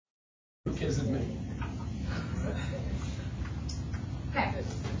kissing me. Okay,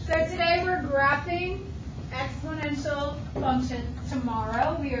 so today we're graphing exponential functions.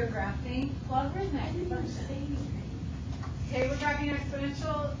 Tomorrow we are graphing logarithmic functions. Okay, we're graphing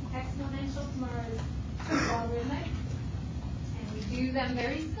exponential. Tomorrow is logarithmic. And we do them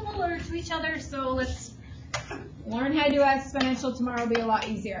very similar to each other, so let's learn how to do exponential. Tomorrow will be a lot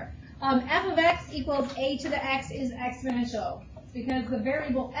easier. F of x equals a to the x is exponential because the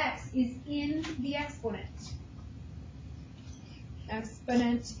variable x is in the exponent.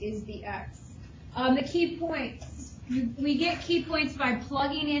 Exponent is the x. The key points, we get key points by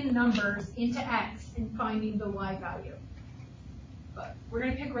plugging in numbers into x and finding the y value. But we're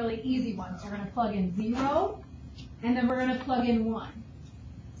going to pick really easy ones. We're going to plug in 0, and then we're going to plug in 1.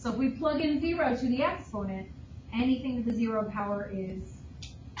 So if we plug in 0 to the exponent, anything to the 0 power is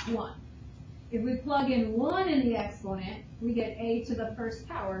 1. If we plug in 1 in the exponent, we get a to the first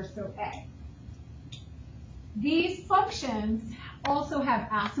power, so a. These functions also have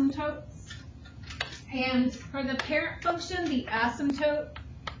asymptotes, and for the parent function, the asymptote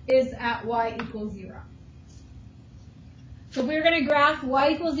is at y equals 0. So if we're going to graph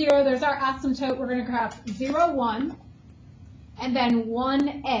y equals 0, there's our asymptote. We're going to graph 0, 1, and then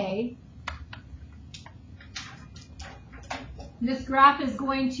 1a. This graph is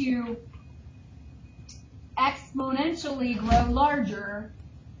going to exponentially grow larger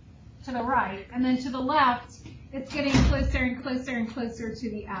to the right, and then to the left, it's getting closer and closer and closer to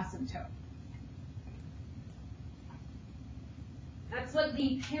the asymptote. That's what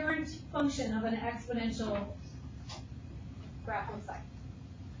the parent function of an exponential graph looks like.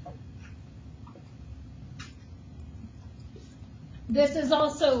 This is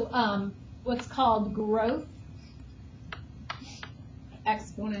also what's called growth,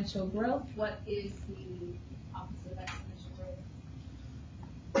 exponential growth. What is the opposite of exponential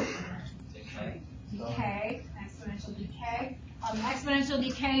growth? Decay, exponential decay. Exponential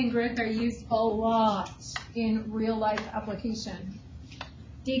decay and growth are used a lot in real life application.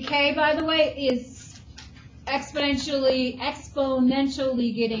 Decay, by the way, is exponentially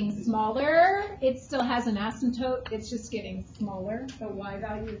getting smaller. It still has an asymptote, it's just getting smaller. The y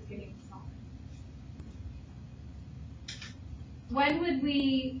value is getting smaller. When would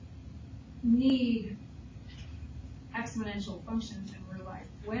we need exponential functions in real life?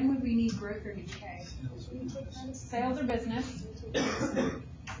 When would we need growth or decay? Sales or business.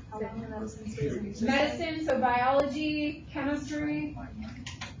 Medicine, so biology, chemistry.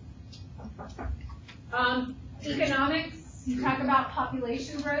 Economics, you talk about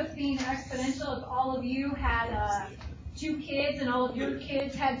population growth being exponential. If all of you had 2 kids and all of your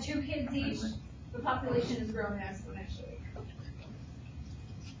kids had 2 kids each, the population is growing exponentially.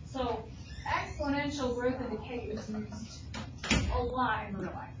 So exponential growth and decay is used a lot in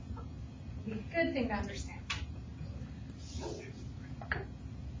real life. It's a good thing to understand.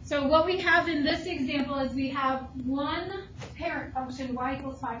 So what we have in this example is we have one parent function, y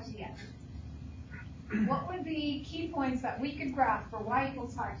equals 5 to the x. What would be key points that we could graph for y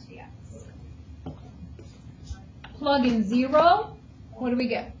equals 5 to the x? Plug in 0, what do we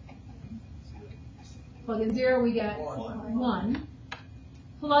get? Plug in 0, we get 1.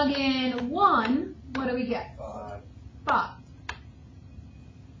 Plug in 1, what do we get? 5.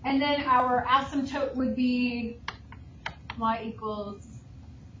 And then our asymptote would be y equals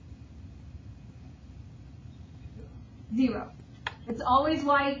 0. It's always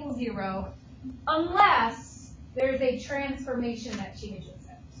y equals 0, unless there's a transformation that changes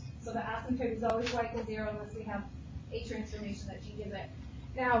it. So the asymptote is always y equals 0 unless we have a transformation that changes it.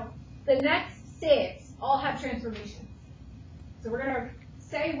 Now, the next 6 all have transformations. So we're going to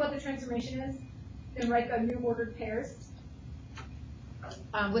say what the transformation is and write the new ordered pairs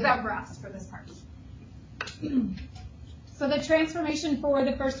without graphs for this part. So the transformation for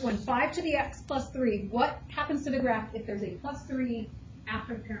the first one, 5 to the x plus 3, what happens to the graph if there's a plus 3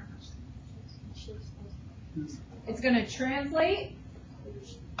 after the parent function? It's going to translate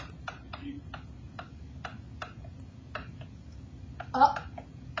up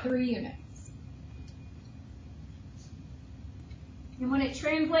 3 units. And when it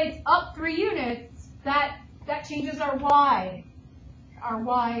translates up 3 units, that changes our y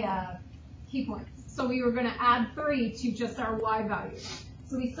key points. So we were going to add 3 to just our y value.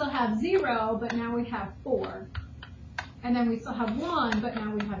 So we still have 0, but now we have 4. And then we still have 1, but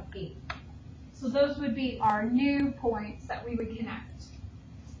now we have 8. So those would be our new points that we would connect.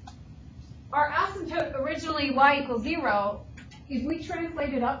 Our asymptote originally y equals 0. If we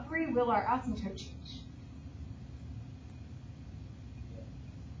translate it up 3, will our asymptote change?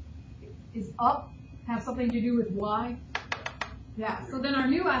 Is up have something to do with y? Yeah, so then our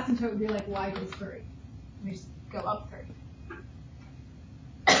new asymptote would be like y equals 3. We just go up 3.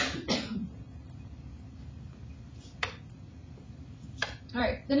 All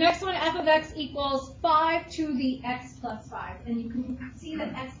right, the next one, f of x equals 5 to the x plus 5. And you can see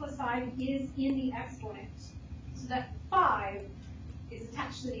that x plus 5 is in the exponent. So that 5 is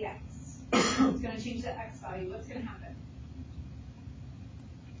attached to the x. It's going to change the x value. What's going to happen?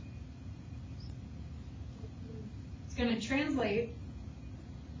 It's going to translate.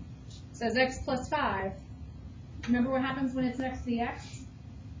 It says x plus 5. Remember what happens when it's next to the x?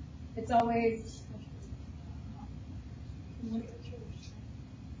 It's always...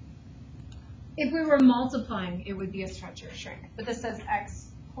 If we were multiplying, it would be a stretch or a shrink. But this says x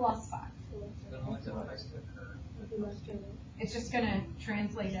plus 5. It's just going to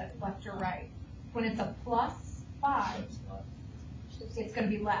translate it left or right. When it's a plus 5, it's going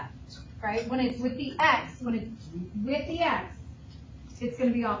to be left, right? When it's with the x, it's going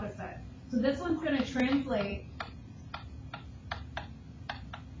to be opposite. So this one's going to translate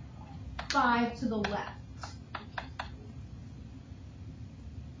 5 to the left.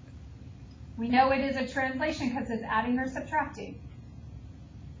 We know it is a translation because it's adding or subtracting.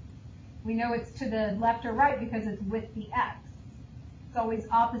 We know it's to the left or right because it's with the x. It's always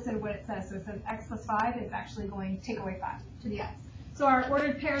opposite of what it says. So it says x plus 5 is actually going to take away 5 to the x. So our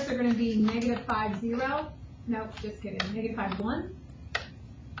ordered pairs are going to be negative 5, 0. No, just kidding. Negative 5, 1.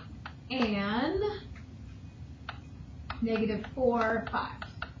 And negative 4, 5.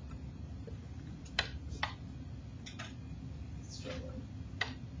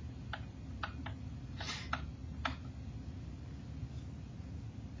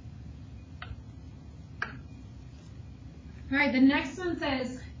 All right, the next one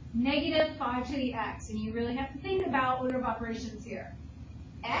says negative 5 to the x, and you really have to think about order of operations here.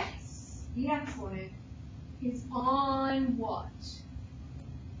 X, the exponent, is on what?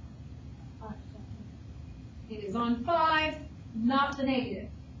 It is on 5, not the negative.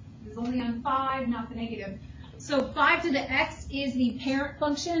 It is only on 5, not the negative. So 5 to the x is the parent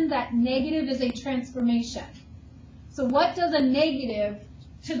function. That negative is a transformation. So what does a negative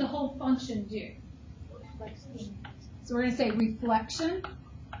to the whole function do? So we're going to say reflection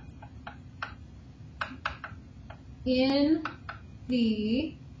in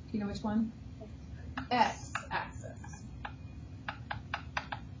the, do you know which one? X-axis.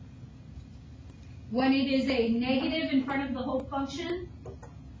 When it is a negative in front of the whole function,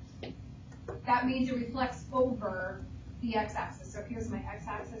 that means it reflects over the x-axis. So here's my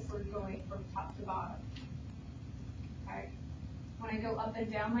x-axis. We're going from top to bottom. Okay. When I go up and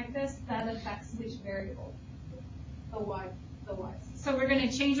down like this, that affects which variable? The y. So we're going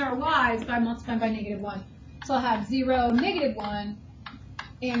to change our y's by multiplying by negative 1. So I'll have 0, negative 1,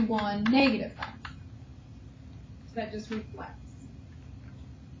 and 1, negative 5. So that just reflects.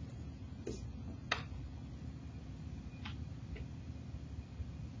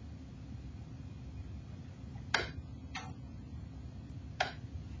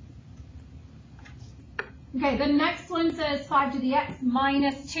 Okay, the next one says 5 to the x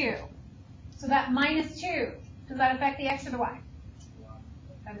minus 2. So that minus 2, does that affect the x or the y?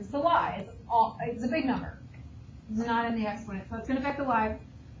 That is the y. It's a big number. It's not in the exponent, so it's going to affect the y.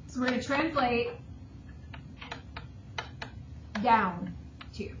 So we're going to translate down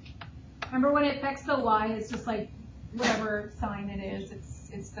 2. Remember when it affects the y, it's just like whatever sign it is,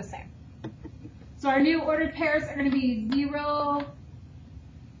 it's the same. So our new ordered pairs are going to be 0,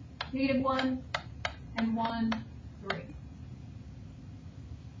 negative 1, and 1, 3.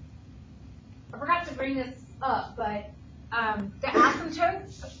 I forgot to bring this up, but the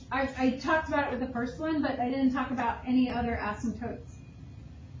asymptotes, I talked about it with the first one, but I didn't talk about any other asymptotes.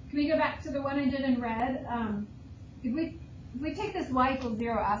 Can we go back to the one I did in red? If we take this y equals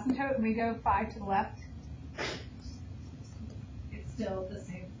 0 asymptote and we go 5 to the left, it's still the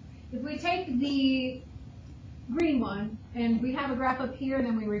same. If we take the green one and we have a graph up here and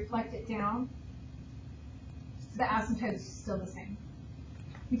then we reflect it down, the asymptote is still the same.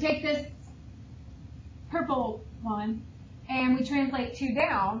 We take this purple one and we translate 2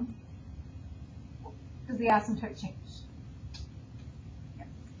 down because the asymptote changed.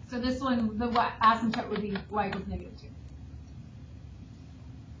 So this one, the asymptote would be y equals negative 2.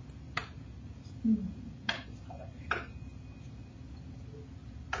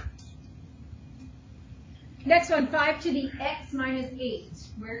 Next one, 5 to the x minus 8.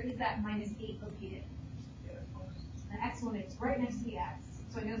 Where is that minus 8 located? The x one is right next to the x.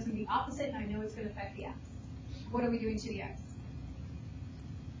 So I know it's going to be opposite, and I know it's going to affect the x. What are we doing to the x?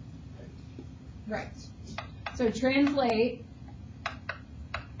 Right. So translate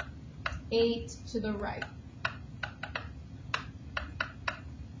 8 to the right.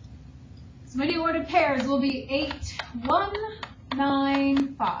 So my new ordered pairs will be 8, 1,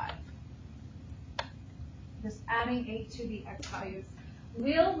 9, 5. Just adding 8 to the x values.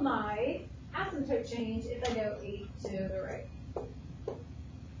 Will my asymptote change if I go 8 to the right?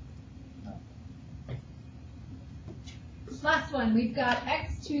 Last one, we've got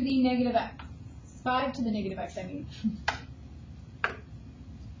x to the negative x. 5 to the negative x, I mean.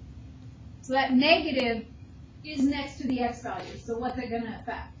 So that negative is next to the x value. So what's it going to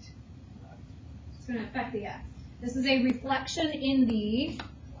affect? It's going to affect the x. This is a reflection in the...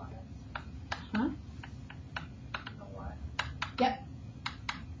 Huh? Yep.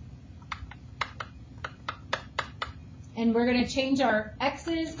 And we're going to change our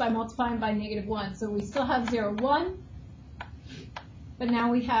x's by multiplying by negative 1. So we still have 0, 1. But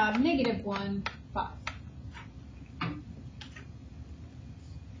now we have negative 1, 5.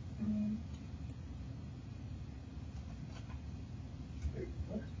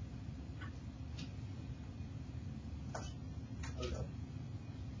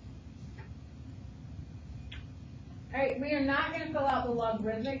 All right, we are not going to fill out the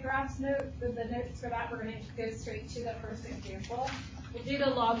logarithmic graphs note. The notes for that, we're going to go straight to the first example. We'll do the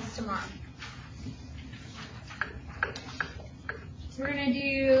logs tomorrow. So we're going to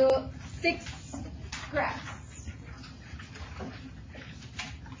do 6 graphs.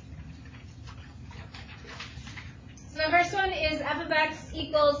 So the first one is f of x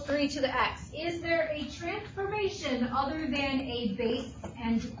equals 3 to the x. Is there a transformation other than a base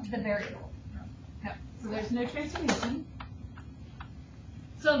and the variable? No. So there's no transformation.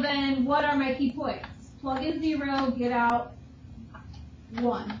 So then what are my key points? Plug in 0, get out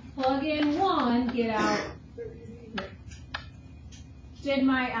 1. Plug in 1, get out 3. Did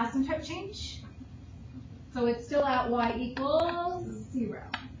my asymptote change? So it's still at y equals 0.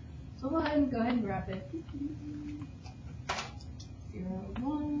 So go ahead and grab it. 0,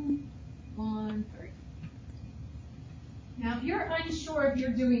 1, 1, 3. Now if you're unsure if you're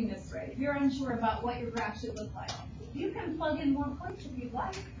doing this right, if you're unsure about what your graph should look like, you can plug in more points if you'd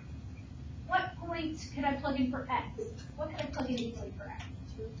like. What point could I plug in for x? What could I plug in equally for x?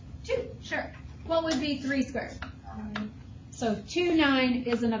 2, sure. What would be 3 squared? So 2, 9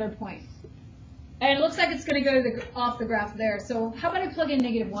 is another point. And it looks like it's going to go to off the graph there. So how about I plug in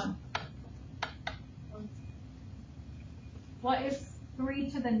negative 1? What is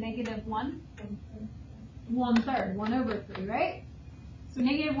 3 to the negative 1? 1/3, 1 over 3, right? So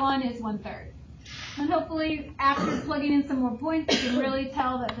negative 1 is 1/3. And hopefully, after plugging in some more points, you can really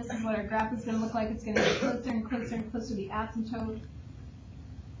tell that this is what our graph is going to look like. It's going to get closer and closer and closer to the asymptote.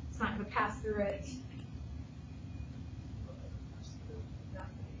 It's not going to pass through it.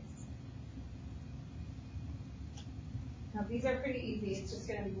 Now, these are pretty easy. It's just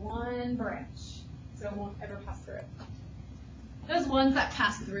going to be one branch, so it won't ever pass through it. Those ones that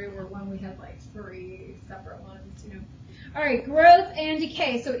pass through were when we had like 3 separate ones, you know. All right, growth and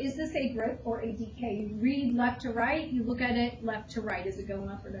decay. So is this a growth or a decay? You read left to right, you look at it left to right. Is it going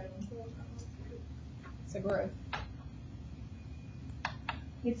up or down? It's a growth.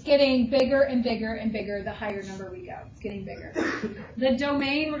 It's getting bigger and bigger and bigger the higher number we go. It's getting bigger. The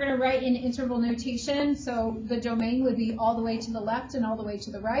domain, we're going to write in interval notation. So the domain would be all the way to the left and all the way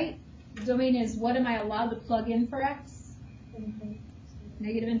to the right. The domain is what am I allowed to plug in for x?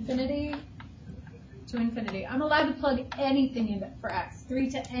 Negative infinity to infinity. I'm allowed to plug anything in for x, 3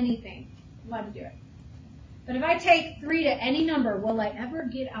 to anything. I'm allowed to do it. But if I take 3 to any number, will I ever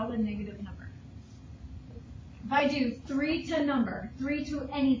get out a negative number? If I do 3 to number, 3 to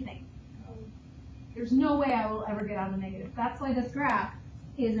anything, there's no way I will ever get out a negative. That's why this graph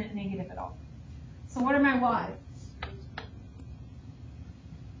isn't negative at all. So what are my y's?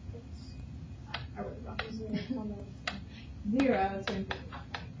 0 to infinity.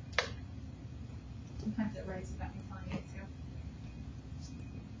 Sometimes it writes without me telling it to.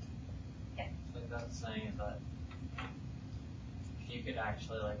 Yeah. Like that's saying that you could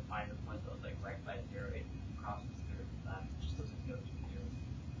actually like find a point that was like right by 0, it crosses through that, it just doesn't go to 0.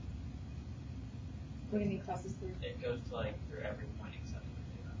 What do you mean crosses through? It goes to like through every point except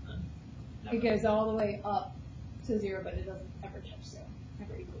for 0. It goes all the way up to 0, but it doesn't ever touch 0.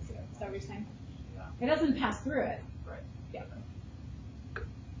 Never equals 0. Is that what you're saying? Yeah. It doesn't pass through it. Right. Yeah.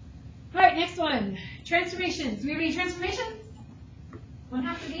 All right, next one. Transformations. Do we have any transformations?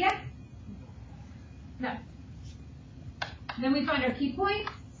 1/2 to dx? No. Then we find our key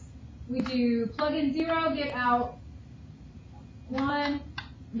points. We do plug in 0, get out 1.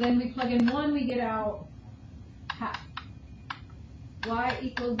 Then we plug in 1, we get out half. Y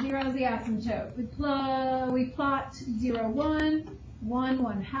equals 0 is the asymptote. We plot 0, 1, 1,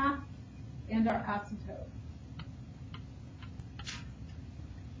 1/2, and our asymptote.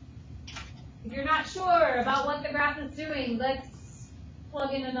 If you're not sure about what the graph is doing, let's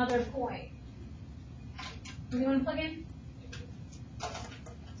plug in another point. What do you want to plug in? So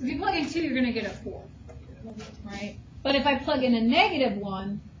if you plug in 2, you're going to get a 4, right? But if I plug in a negative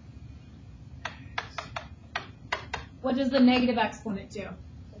 1, what does the negative exponent do?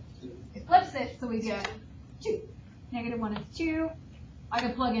 It flips it, so we get 2. Negative 1 is 2. I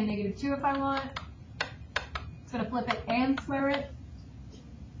could plug in negative 2 if I want. It's going to flip it and square it.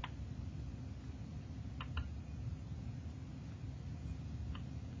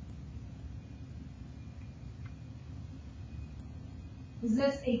 Is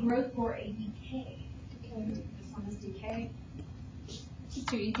this a growth or a decay? This one is decay. It's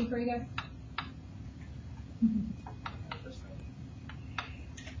too easy for you guys.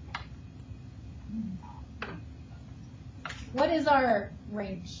 What is our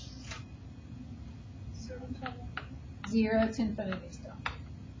range? 0 to infinity still.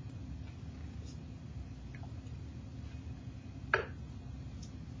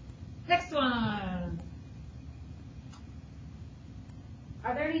 Next one.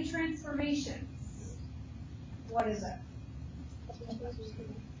 Are there any transformations? What is it?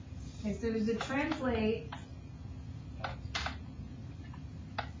 Okay, so does it translate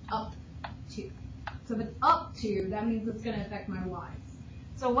up to? So if it's up to, that means it's going to affect my y's.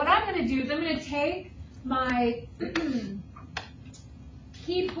 So what I'm going to do is I'm going to take my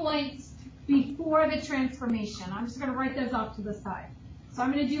key points before the transformation. I'm just going to write those off to the side. So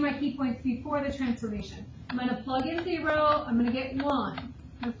I'm going to do my key points before the transformation. I'm going to plug in 0, I'm going to get 1. I'm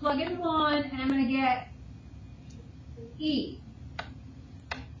going to plug in 1, and I'm going to get E.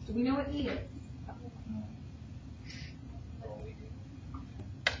 Do we know what E is?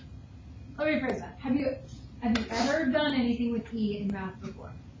 Let me rephrase that. Have you ever done anything with E in math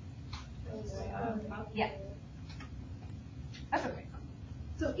before? Yeah. That's okay.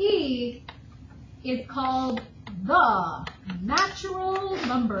 So E is called the natural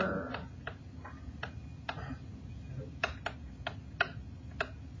number.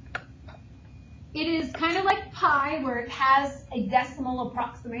 It is kind of like pi, where it has a decimal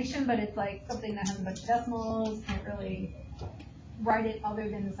approximation, but it's like something that has a bunch of decimals. Can't really write it other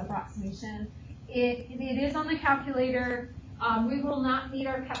than this approximation. It is on the calculator. We will not need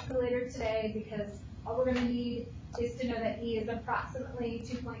our calculator today because all we're going to need is to know that E is approximately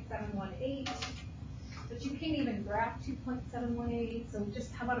 2.718. But you can't even graph 2.718, so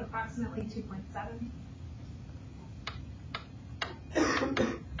just how about approximately 2.7?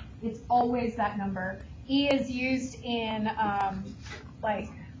 It's always that number. E is used in like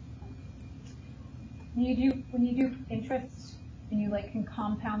when you do interest, and you like can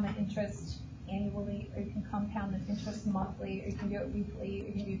compound the interest annually, or you can compound the interest monthly, or you can do it weekly, or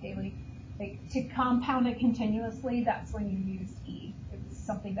you can do it daily. Like to compound it continuously, that's when you use E. It's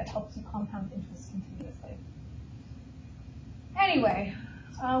something that helps you compound interest continuously. Anyway,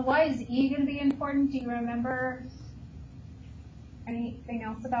 why is E going to be important? Do you remember anything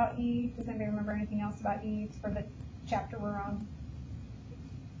else about E? Does anybody remember anything else about E for the chapter we're on?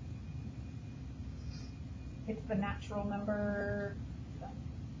 It's the natural number.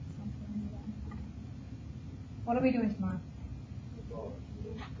 What are we doing tomorrow?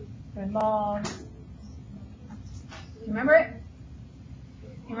 Doing logs. You remember it?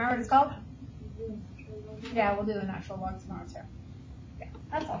 You remember what it's called? Yeah, we'll do the natural log tomorrow too. Yeah,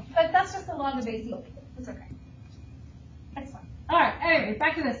 that's all. But that's just a log of base E. That's okay. That's fine. All right, anyway,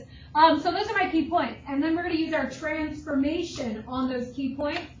 back to this. So those are my key points. And then we're going to use our transformation on those key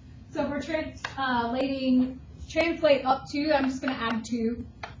points. So if we're translate up to, I'm just going to add 2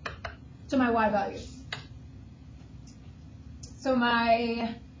 to my y values. So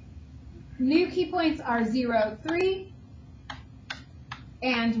my new key points are 0, 3,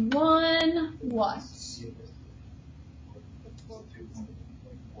 and 1, what?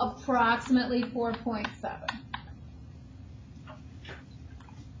 Approximately 4.7.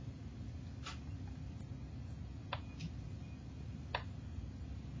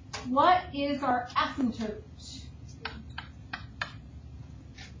 What is our asymptote?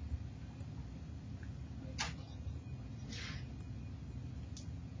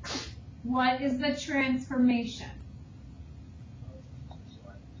 What is the transformation?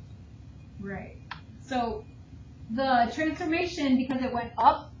 Right. So the transformation, because it went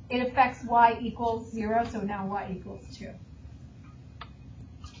up, it affects y equals 0, so now y equals 2.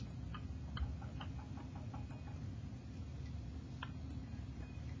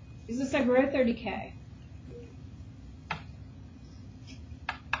 Is this a growth or decay?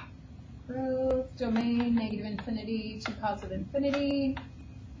 Growth, domain, negative infinity to positive infinity.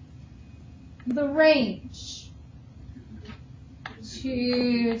 The range,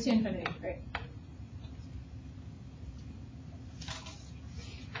 2 to infinity, right?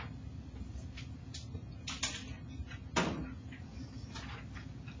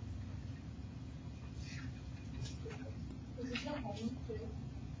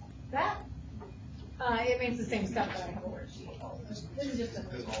 That? It means the same stuff, but I have a worksheet. This is just a.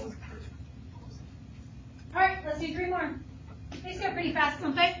 Alright, let's do 3 more. These go pretty fast,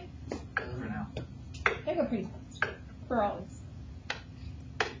 don't they? For now. They go pretty fast. For all these.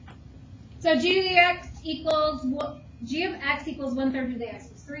 So g of x equals, g of x equals 1/3 of the x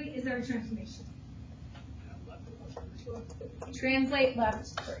plus 3 is our transformation. Translate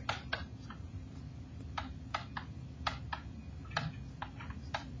left 3.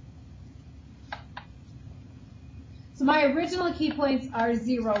 So my original key points are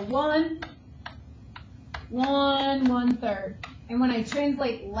 0, 1, 1, 1/3. And when I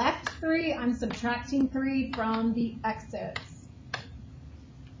translate left 3, I'm subtracting 3 from the x's.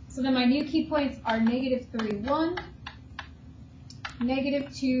 So then my new key points are negative 3, 1,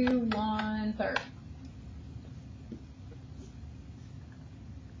 negative 2, 1/3.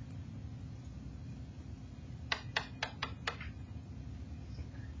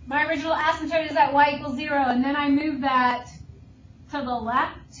 My original asymptote is at y equals 0, and then I move that to the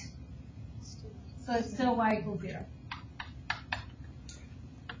left, so it's still y equals 0.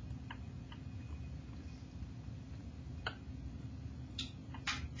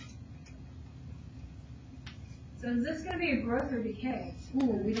 So is this going to be a growth or decay? Ooh,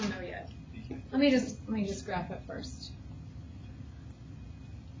 we don't know yet. Let me just graph it first.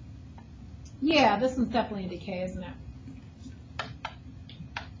 Yeah, this one's definitely a decay, isn't it?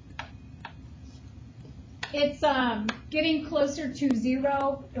 It's getting closer to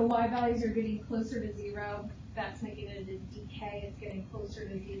 0. The y values are getting closer to 0. That's making it a decay. It's getting closer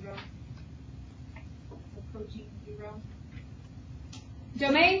to 0. It's approaching 0.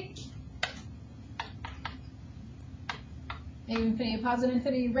 Domain? Negative infinity, positive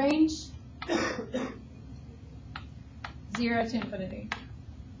infinity range? 0 to infinity.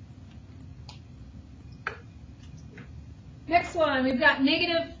 Next one, we've got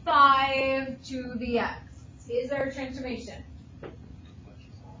negative 5 to the x. Is there a transformation?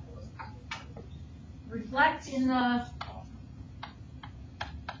 Reflect in the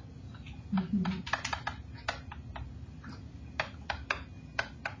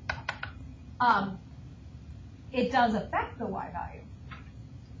it does affect the y value.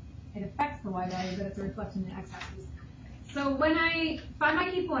 It affects the y value, but it's a reflection in the x-axis. So when I find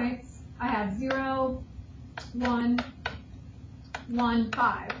my key points, I have 0, 1, 1,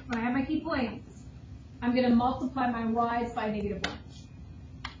 5. When I have my key points, I'm going to multiply my y's by negative 1.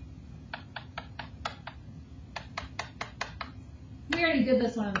 We already did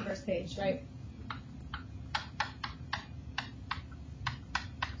this one on the first page, right?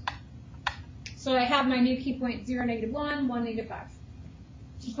 So I have my new key point 0, negative 1, 1, negative 5.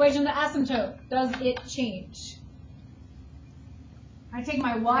 Equation of the asymptote. Does it change? I take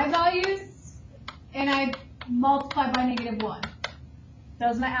my y values and I multiply by negative 1.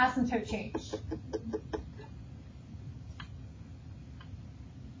 Does my asymptote change?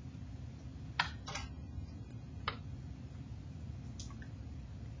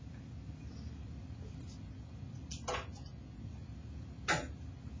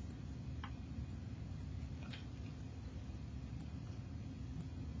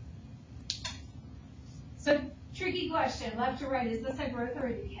 So, tricky question, left or right, is this a growth or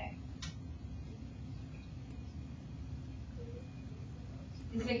a decay?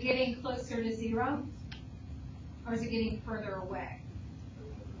 Is it getting closer to 0? Or is it getting further away?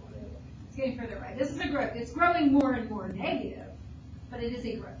 It's getting further away. This is a growth. It's growing more and more negative, but it is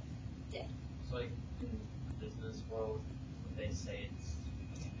a growth. Yeah. So like in the business world, would they say it's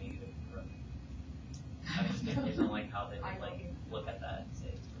negative growth? I mean, it isn't like how they would like look at that and say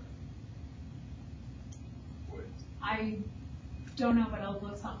it's growth. I don't know, but I'll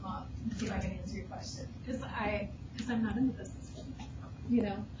look something up and see if I can answer your question. Because I'm not in the business, you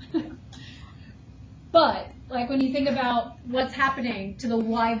know. But like when you think about what's happening to the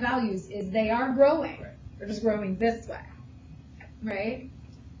y values is they are growing. They're just growing this way, right?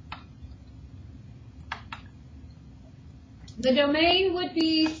 The domain would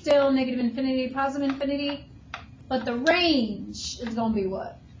be still negative infinity, positive infinity, but the range is going to be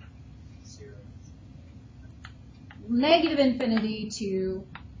what? 0. Negative infinity to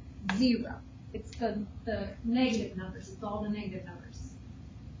 0. It's the negative numbers. It's all the negative numbers.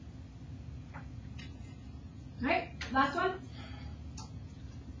 All right, last one.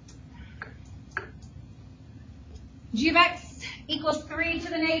 G of x equals 3 to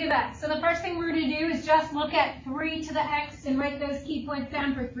the negative x. So the first thing we're going to do is just look at 3 to the x and write those key points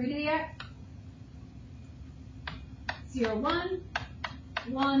down for 3 to the x. 0, 1,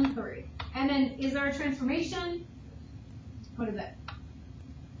 1, 3. And then is our transformation? What is it?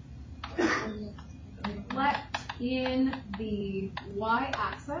 Reflect in the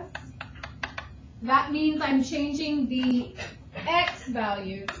y-axis. That means I'm changing the x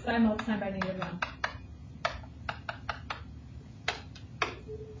values that I'm multiplying by negative 1.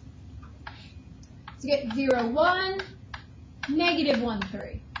 So get 0, 1, negative 1,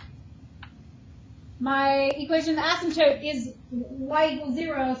 3. My equation of the asymptote is y equals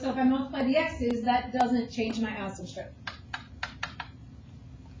 0, so if I multiply the x's, that doesn't change my asymptote.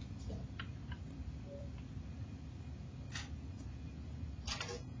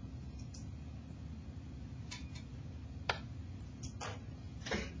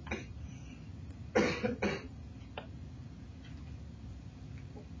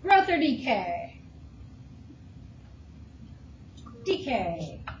 Growth or decay?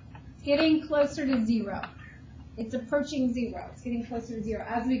 Decay. Getting closer to 0. It's approaching 0. It's getting closer to 0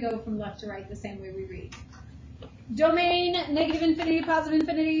 as we go from left to right the same way we read. Domain, negative infinity, positive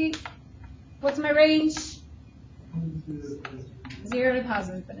infinity. What's my range? 0 to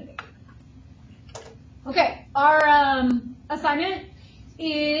positive infinity. Okay, our assignment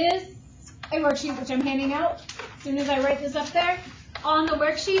is a worksheet which I'm handing out as soon as I write this up there. On the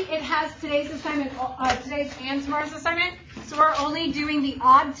worksheet, it has today's assignment, today's and tomorrow's assignment. So we're only doing the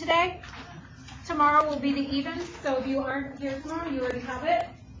odd today. Tomorrow will be the even. So if you aren't here tomorrow, you already have it.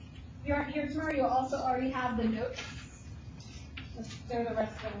 If you aren't here tomorrow, you'll also already have the notes. They're the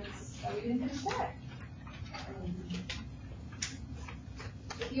rest of the notes that we didn't finish today.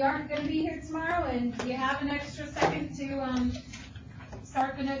 If you aren't going to be here tomorrow and you have an extra second to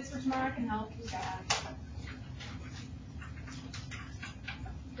start the notes for tomorrow, I can help you guys.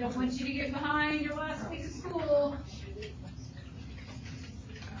 Don't want you to get behind your last week of school.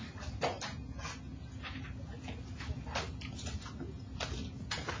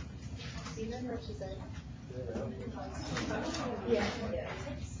 Yeah.